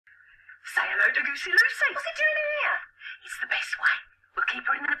Say hello to Goosey Loosey. What's he doing here? It's the best way. We'll keep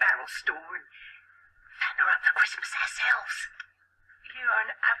her in the barrel store and fatten her up for Christmas ourselves. You are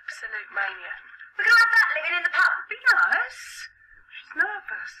an absolute maniac. We're going to have that living in the pub. Be nice. She's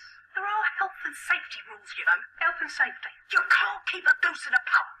nervous. There are health and safety rules, you know. Health and safety. You can't keep a goose in a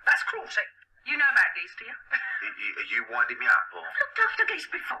pub. That's cruelty. You know about geese, do you? Are you winding me up, or? I've looked after geese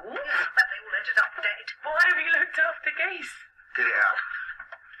before. Yeah, but they all ended up dead. Why have you looked after geese? Get it out.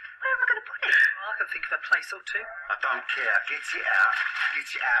 Where am I going to put it? Well, I can think of a place or two. I don't care. Get it out. Get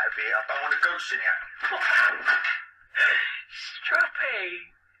it out of here. I don't want a goose in here.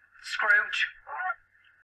 Strappy. Scrooge.